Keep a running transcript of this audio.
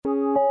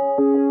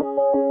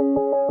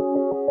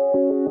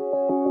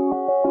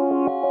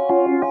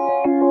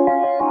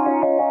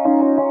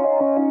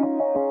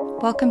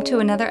Welcome to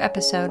another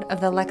episode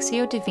of the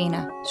Lectio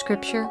Divina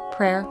Scripture,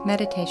 Prayer,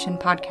 Meditation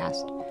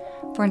podcast.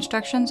 For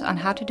instructions on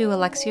how to do a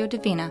Lectio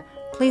Divina,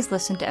 please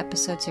listen to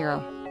episode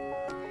 0.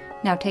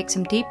 Now take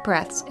some deep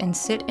breaths and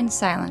sit in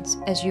silence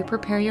as you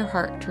prepare your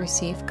heart to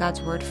receive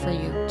God's word for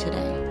you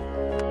today.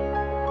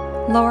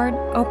 Lord,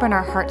 open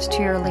our hearts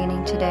to your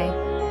leaning today.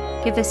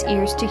 Give us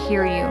ears to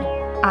hear you,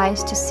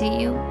 eyes to see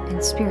you,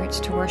 and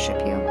spirits to worship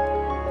you.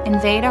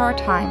 Invade our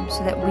time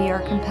so that we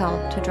are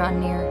compelled to draw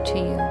near to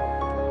you.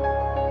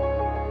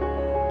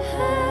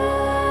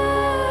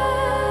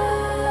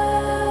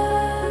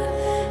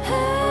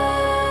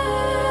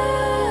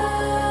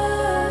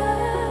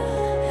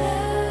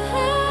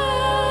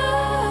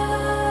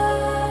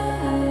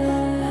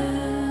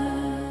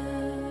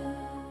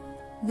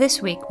 This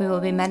week we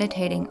will be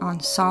meditating on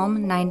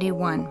Psalm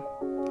 91.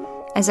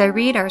 As I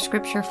read our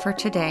scripture for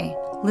today,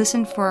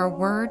 listen for a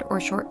word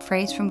or short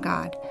phrase from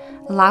God.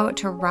 Allow it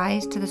to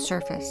rise to the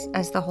surface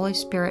as the Holy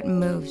Spirit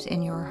moves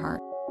in your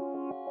heart.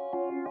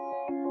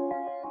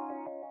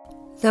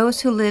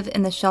 Those who live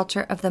in the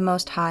shelter of the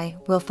Most High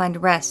will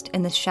find rest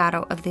in the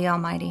shadow of the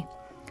Almighty.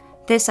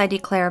 This I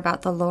declare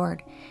about the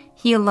Lord.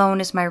 He alone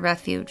is my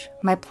refuge,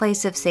 my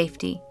place of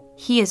safety.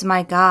 He is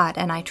my God,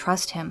 and I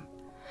trust him.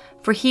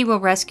 For he will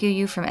rescue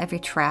you from every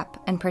trap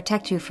and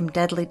protect you from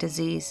deadly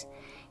disease.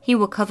 He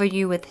will cover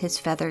you with his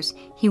feathers.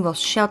 He will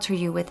shelter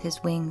you with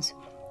his wings.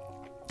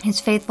 His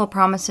faithful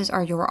promises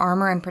are your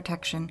armor and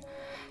protection.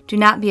 Do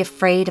not be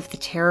afraid of the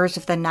terrors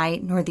of the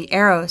night, nor the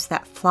arrows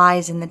that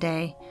flies in the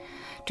day.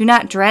 Do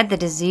not dread the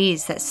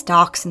disease that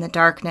stalks in the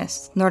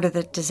darkness, nor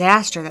the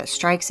disaster that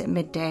strikes at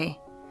midday.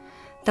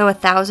 Though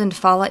 1,000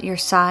 fall at your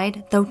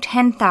side, though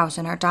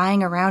 10,000 are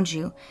dying around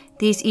you,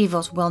 these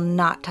evils will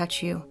not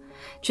touch you.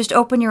 Just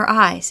open your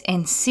eyes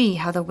and see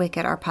how the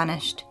wicked are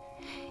punished.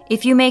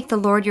 If you make the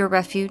Lord your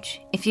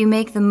refuge, if you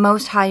make the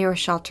Most High your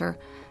shelter,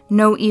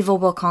 no evil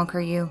will conquer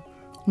you.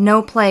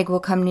 No plague will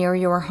come near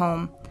your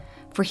home,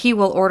 for he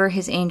will order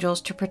his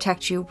angels to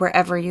protect you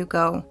wherever you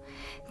go.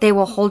 They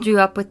will hold you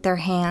up with their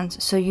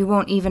hands so you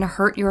won't even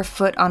hurt your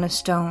foot on a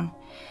stone.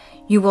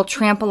 You will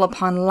trample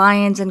upon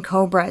lions and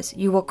cobras.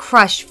 You will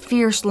crush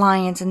fierce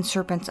lions and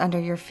serpents under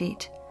your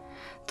feet.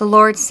 The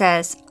Lord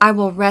says, I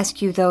will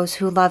rescue those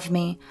who love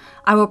me.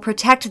 I will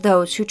protect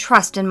those who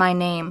trust in my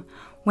name.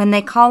 When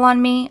they call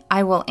on me,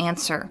 I will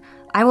answer.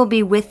 I will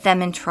be with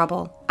them in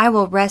trouble. I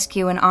will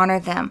rescue and honor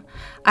them.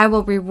 I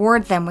will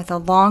reward them with a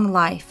long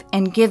life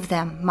and give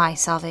them my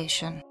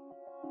salvation.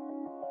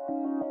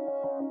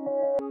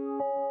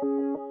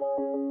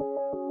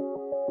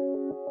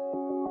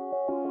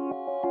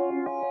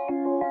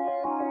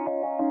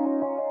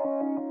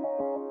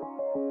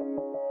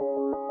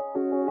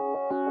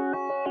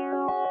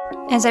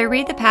 As I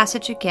read the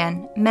passage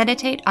again,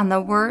 meditate on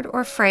the word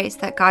or phrase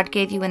that God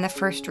gave you in the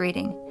first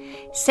reading.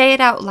 Say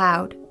it out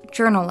loud,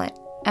 journal it,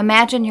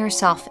 imagine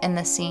yourself in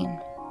the scene.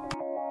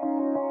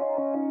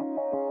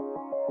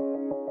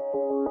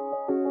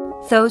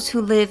 Those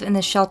who live in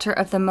the shelter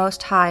of the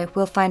Most High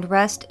will find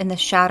rest in the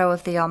shadow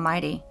of the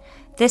Almighty.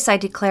 This I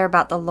declare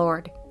about the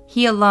Lord.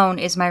 He alone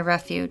is my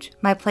refuge,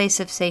 my place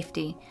of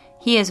safety.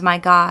 He is my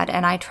God,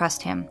 and I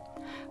trust him.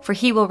 For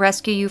he will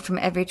rescue you from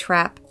every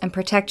trap and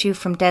protect you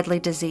from deadly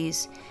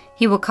disease.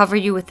 He will cover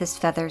you with his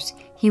feathers.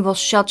 He will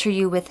shelter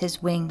you with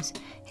his wings.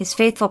 His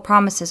faithful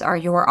promises are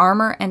your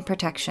armor and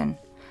protection.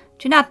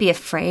 Do not be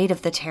afraid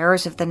of the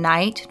terrors of the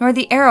night, nor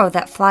the arrow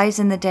that flies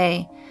in the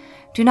day.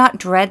 Do not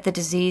dread the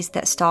disease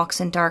that stalks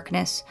in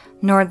darkness,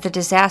 nor the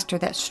disaster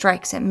that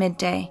strikes at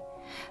midday.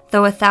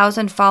 Though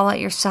 1,000 fall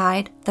at your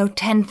side, though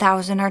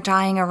 10,000 are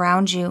dying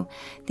around you,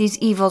 these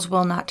evils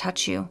will not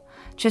touch you.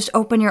 Just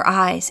open your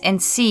eyes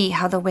and see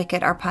how the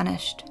wicked are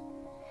punished.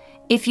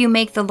 If you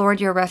make the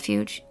Lord your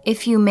refuge,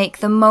 if you make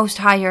the Most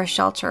High your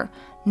shelter,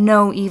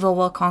 no evil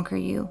will conquer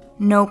you,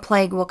 no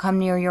plague will come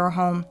near your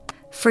home.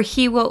 For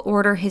he will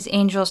order his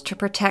angels to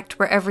protect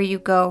wherever you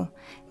go.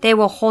 They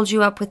will hold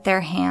you up with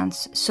their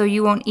hands, so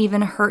you won't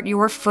even hurt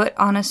your foot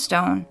on a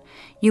stone.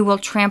 You will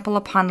trample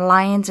upon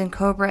lions and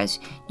cobras.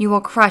 You will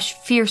crush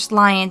fierce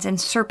lions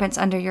and serpents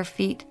under your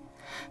feet.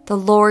 The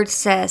Lord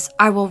says,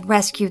 I will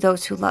rescue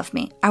those who love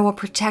me. I will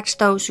protect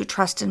those who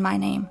trust in my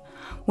name.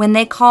 When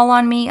they call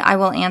on me, I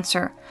will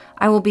answer.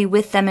 I will be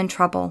with them in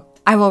trouble.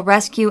 I will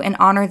rescue and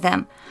honor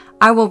them.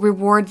 I will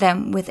reward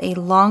them with a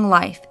long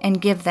life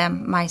and give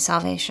them my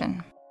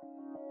salvation.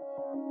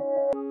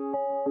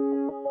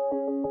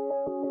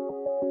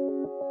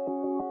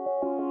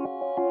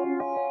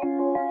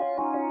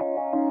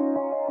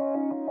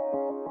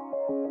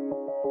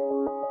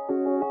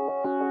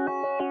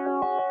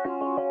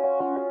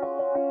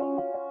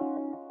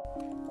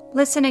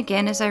 Listen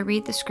again as I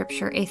read the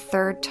scripture a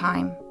third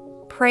time.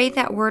 Pray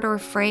that word or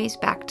phrase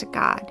back to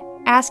God.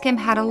 Ask him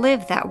how to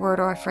live that word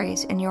or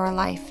phrase in your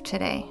life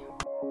today.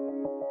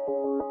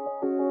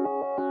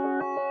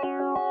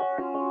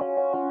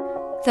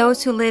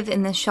 Those who live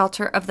in the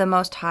shelter of the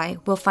Most High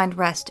will find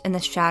rest in the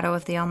shadow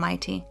of the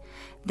Almighty.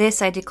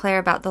 This I declare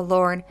about the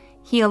Lord.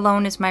 He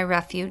alone is my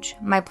refuge,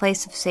 my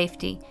place of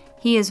safety.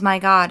 He is my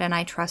God, and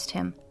I trust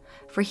him.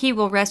 For he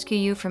will rescue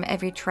you from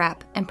every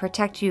trap and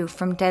protect you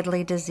from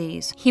deadly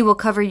disease. He will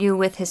cover you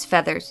with his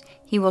feathers.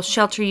 He will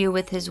shelter you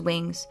with his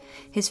wings.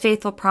 His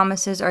faithful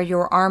promises are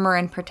your armor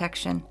and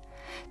protection.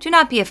 Do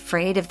not be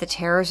afraid of the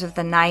terrors of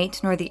the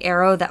night, nor the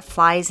arrow that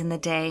flies in the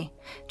day.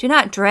 Do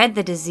not dread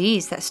the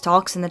disease that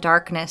stalks in the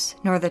darkness,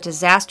 nor the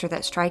disaster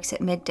that strikes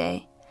at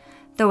midday.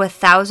 Though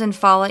 1,000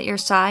 fall at your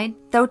side,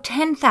 though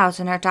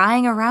 10,000 are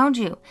dying around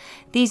you,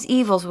 these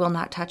evils will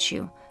not touch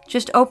you.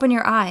 Just open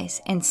your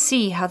eyes and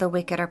see how the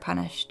wicked are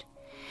punished.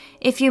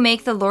 If you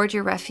make the Lord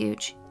your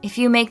refuge, if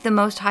you make the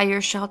Most High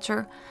your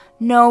shelter,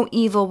 no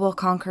evil will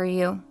conquer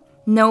you.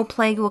 No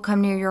plague will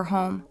come near your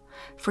home.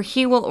 For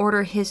he will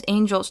order his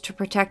angels to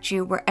protect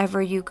you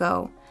wherever you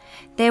go.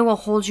 They will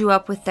hold you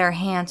up with their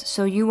hands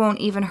so you won't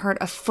even hurt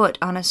a foot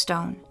on a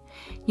stone.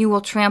 You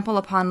will trample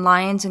upon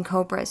lions and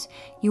cobras.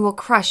 You will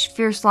crush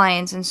fierce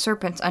lions and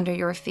serpents under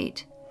your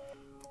feet.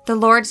 The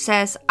Lord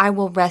says, I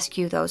will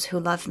rescue those who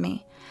love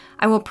me.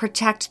 I will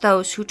protect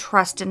those who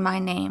trust in my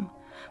name.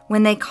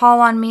 When they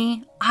call on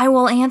me, I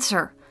will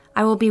answer.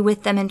 I will be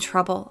with them in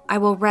trouble. I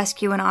will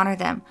rescue and honor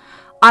them.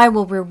 I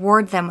will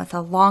reward them with a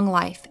long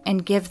life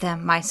and give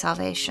them my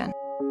salvation.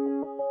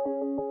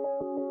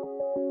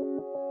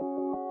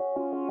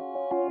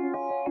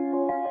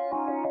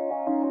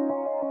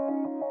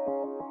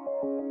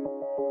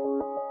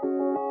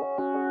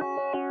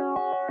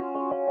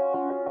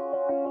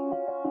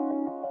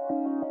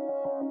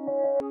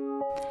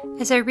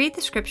 As I read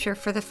the scripture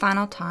for the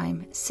final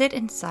time, sit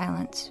in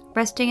silence,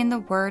 resting in the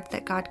word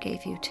that God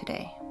gave you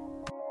today.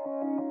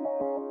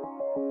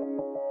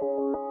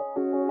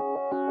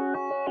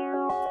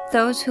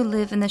 Those who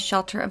live in the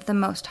shelter of the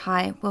Most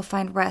High will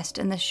find rest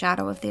in the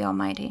shadow of the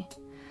Almighty.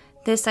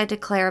 This I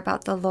declare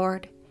about the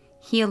Lord.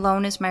 He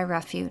alone is my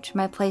refuge,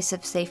 my place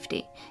of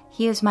safety.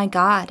 He is my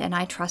God, and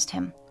I trust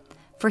him.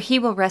 For he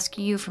will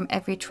rescue you from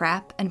every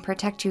trap and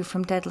protect you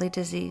from deadly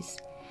disease.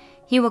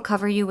 He will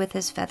cover you with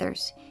his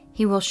feathers.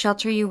 He will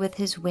shelter you with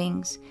his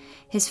wings.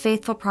 His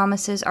faithful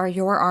promises are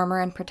your armor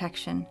and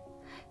protection.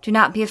 Do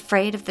not be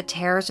afraid of the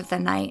terrors of the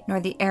night, nor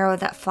the arrow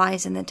that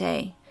flies in the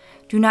day.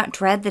 Do not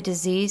dread the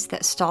disease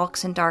that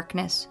stalks in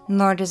darkness,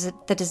 nor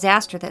the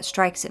disaster that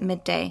strikes at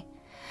midday.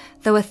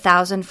 Though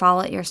 1,000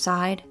 fall at your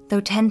side,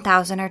 though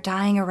 10,000 are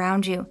dying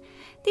around you,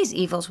 these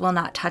evils will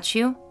not touch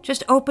you.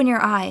 Just open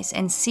your eyes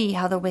and see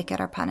how the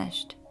wicked are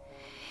punished.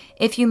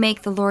 If you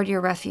make the Lord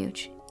your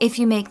refuge, if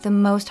you make the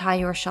Most High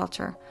your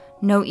shelter,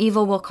 no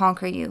evil will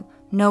conquer you,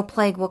 no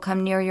plague will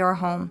come near your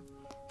home,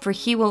 for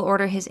he will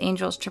order his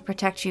angels to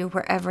protect you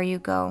wherever you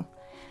go.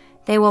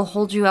 They will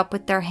hold you up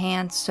with their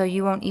hands so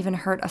you won't even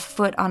hurt a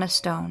foot on a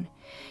stone.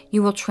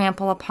 You will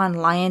trample upon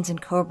lions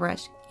and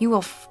cobras. You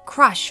will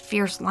crush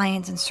fierce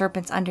lions and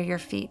serpents under your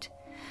feet.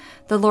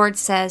 The Lord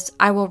says,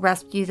 I will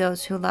rescue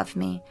those who love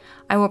me.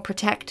 I will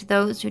protect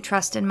those who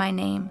trust in my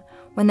name.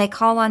 When they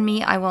call on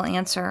me, I will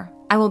answer.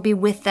 I will be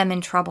with them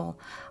in trouble.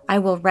 I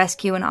will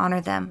rescue and honor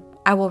them.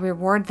 I will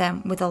reward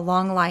them with a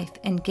long life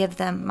and give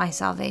them my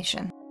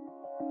salvation.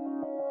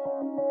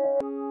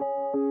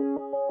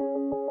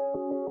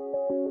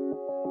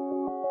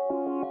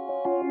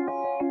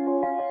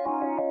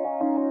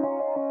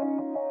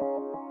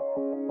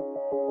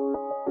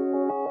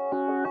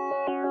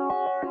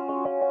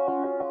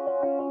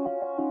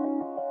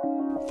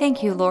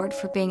 Thank you, Lord,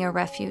 for being a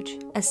refuge,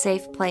 a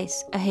safe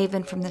place, a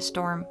haven from the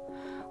storm.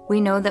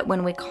 We know that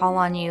when we call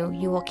on you,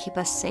 you will keep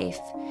us safe.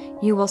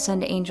 You will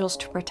send angels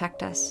to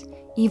protect us.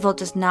 Evil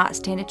does not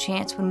stand a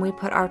chance when we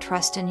put our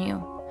trust in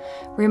you.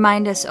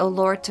 Remind us, O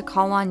Lord, to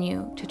call on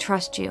you, to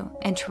trust you,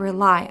 and to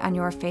rely on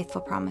your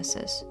faithful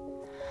promises.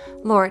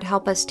 Lord,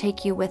 help us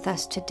take you with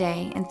us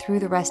today and through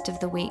the rest of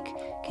the week,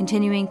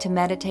 continuing to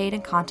meditate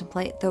and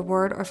contemplate the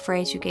word or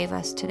phrase you gave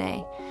us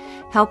today.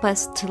 Help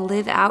us to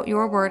live out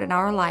your word in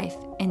our life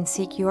and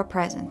seek your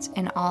presence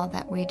in all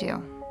that we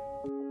do.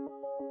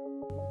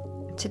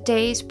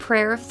 Today's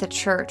prayer of the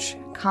church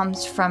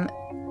comes from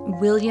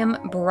William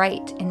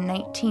Bright in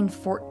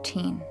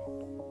 1914.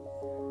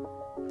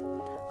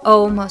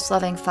 O most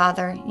loving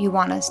Father, you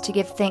want us to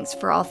give thanks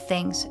for all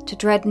things, to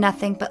dread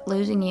nothing but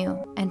losing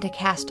you, and to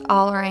cast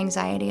all our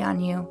anxiety on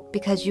you,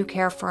 because you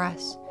care for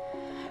us.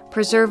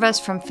 Preserve us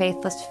from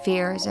faithless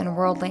fears and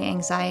worldly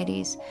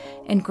anxieties,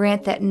 and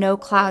grant that no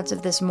clouds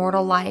of this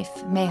mortal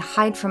life may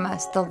hide from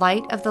us the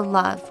light of the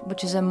love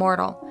which is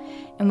immortal,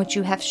 and which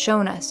you have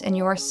shown us in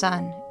your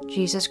Son,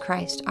 Jesus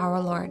Christ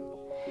our Lord.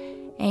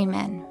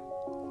 Amen.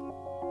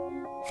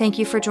 Thank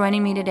you for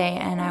joining me today,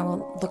 and I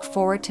will look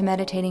forward to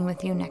meditating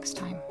with you next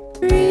time.